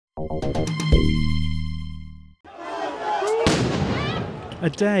A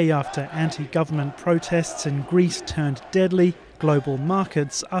day after anti-government protests in Greece turned deadly, global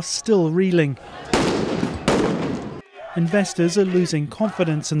markets are still reeling. Investors are losing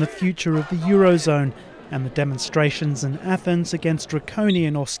confidence in the future of the Eurozone, and the demonstrations in Athens against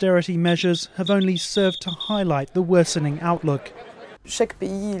draconian austerity measures have only served to highlight the worsening outlook. Those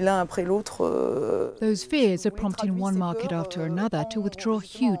fears are prompting one market after another to withdraw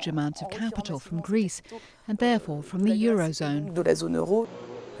huge amounts of capital from Greece and therefore from the Eurozone.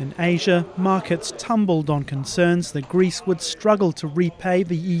 In Asia, markets tumbled on concerns that Greece would struggle to repay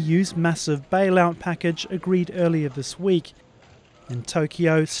the EU's massive bailout package agreed earlier this week. In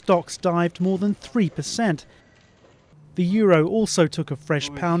Tokyo, stocks dived more than 3%. The euro also took a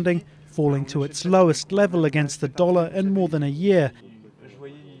fresh pounding, falling to its lowest level against the dollar in more than a year.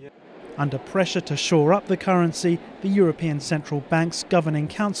 Under pressure to shore up the currency, the European Central Bank's Governing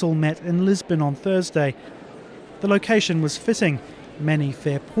Council met in Lisbon on Thursday. The location was fitting. Many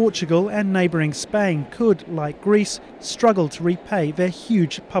fear Portugal and neighbouring Spain could, like Greece, struggle to repay their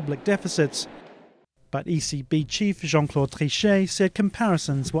huge public deficits. But ECB chief Jean-Claude Trichet said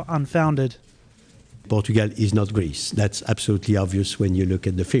comparisons were unfounded. Portugal is not Greece. That's absolutely obvious when you look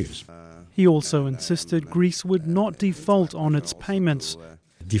at the figures. He also insisted Greece would not default on its payments.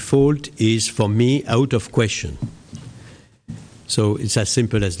 Default is, for me, out of question. So it's as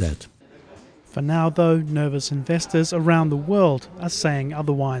simple as that. For now, though, nervous investors around the world are saying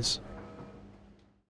otherwise.